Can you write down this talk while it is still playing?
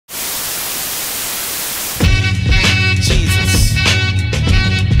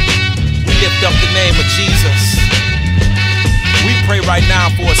Jesus. We pray right now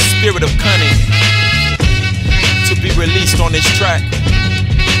for a spirit of cunning to be released on this track,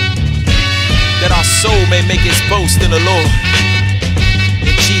 that our soul may make its boast in the Lord.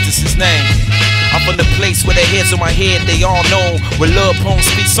 In Jesus' name. I'm from the place where the heads on my head, they all know. Where love poems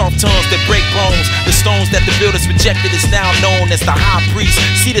speak soft tongues that break bones. The stones that the builders rejected is now known as the high priest,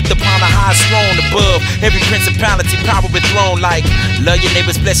 seated upon the highest throne above every principality, power, and throne. Like, love your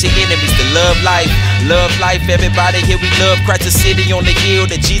neighbors, bless your enemies. To love life, everybody here we love Christ, the city on the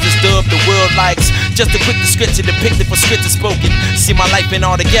hill that Jesus dubbed the world likes. Just a quick description depicted for scripture spoken. See my life in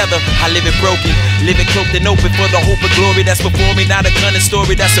all together, I live it broken, live it cloaked and open for the hope of glory that's before me. Not a cunning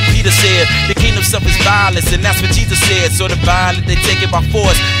story, that's what Peter said. The kingdom suffers violence, and that's what Jesus said. So the violent, they take it by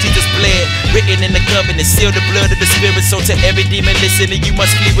force. Jesus bled, written in the covenant, sealed the blood of the Spirit. So to every demon listening, you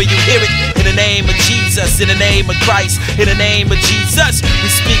must flee when you hear it. In the name of Jesus, in the name of Christ, in the name of Jesus, we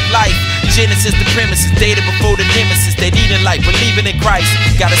speak life. Genesis, the premises, dated before the nemesis. They needing life, believing in Christ.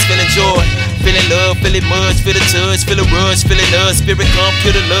 Got us feeling joy, feeling love, feeling much, feeling touch, feeling rush, feeling us. Spirit come,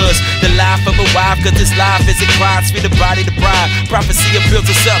 kill the lust. The life of a wife, cause this life is in Christ. Feed the body, the bride. Prophecy builds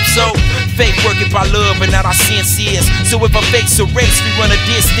us up. So faith working by love and not our sins. So if I face a race, we run a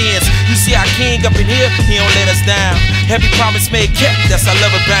distance. You see our King up in here, he don't let us down. Every promise made kept, that's our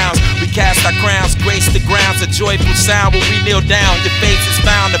love abounds. We cast our crowns, grace the grounds, a joyful sound when we kneel down. Your face is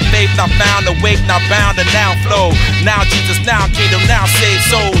found, the faith not found, awake not bound, and now flow. Now Jesus, now kingdom, now save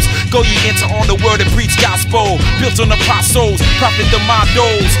souls. Go ye into all the world and preach gospel, built on apostles, prophet the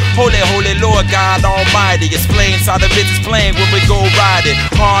mandos. Holy, holy Lord God Almighty, explains how the business playing when we go riding.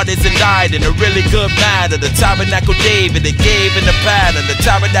 Hard as a diet in a really good matter. The tabernacle David, that gave in the pattern. The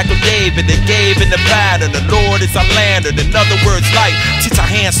tabernacle David, that gave in the pattern. The Lord is our lantern, in other words, light. Teach our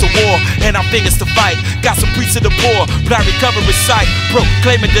hands to war and our fingers to fight. Got some preach to the poor, blind recovery sight.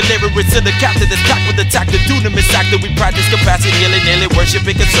 Proclaiming deliverance to the captive that's packed with attack. The dunamis act that we practice compassion, healing,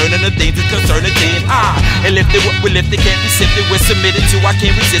 worshiping concerning the things that's concerning things. And lifted what we lifted can't be sifted. We're submitted to, I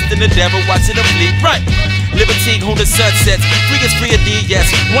can't resist in the devil watching them flee. Right. Liberty, whom the sun sets. Free is free indeed, yes.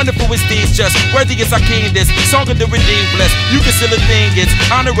 Wonderful is deeds just. Worthy is our King, this song of the redeemed blessed. You can still a thing, it's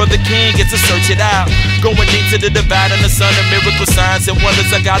honor of the King, it's to search it out. Going deep to the divide and the sun, of miracle signs and wonders.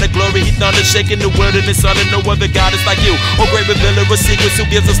 I got a glory, he thunder, shaking the world in the sun, and no other God is like you. Oh, great revealer of secrets, who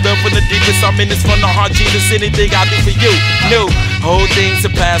gives us love from the deepest. I'm in this from the heart, Jesus, anything I do for you. New, whole things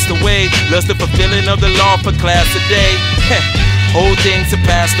have passed away. Lust the fulfilling of the law for class today. Whole things have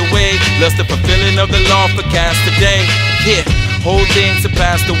passed away. Lust the fulfilling of the law for cast today. Yeah. Whole things have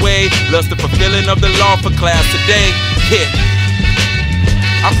passed away. Lust the fulfilling of the law for class today. Yeah.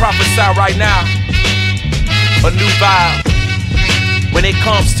 I prophesy right now a new vibe when it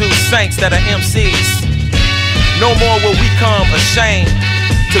comes to saints that are MCs. No more will we come ashamed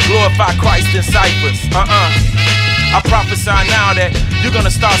to glorify Christ in ciphers. I prophesy now that you're gonna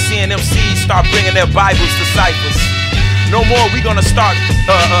start seeing MCs start bringing their Bibles to ciphers. No more we gonna start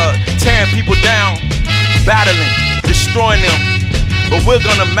tearing people down, battling, destroying them. But we're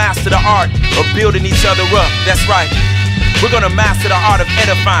gonna master the art of building each other up. That's right. We're gonna master the art of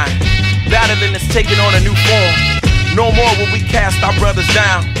edifying. Battling is taking on a new form. No more will we cast our brothers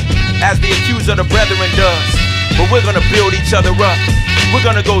down as the accuser of the brethren does. But we're gonna build each other up. We're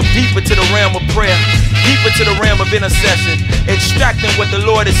gonna go deeper to the realm of prayer, deeper to the realm of intercession, extracting what the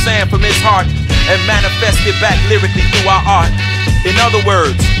Lord is saying from his heart and manifest it back lyrically through our art. In other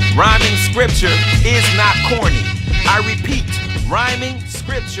words, rhyming scripture is not corny. I repeat, rhyming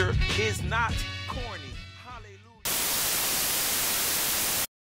scripture is not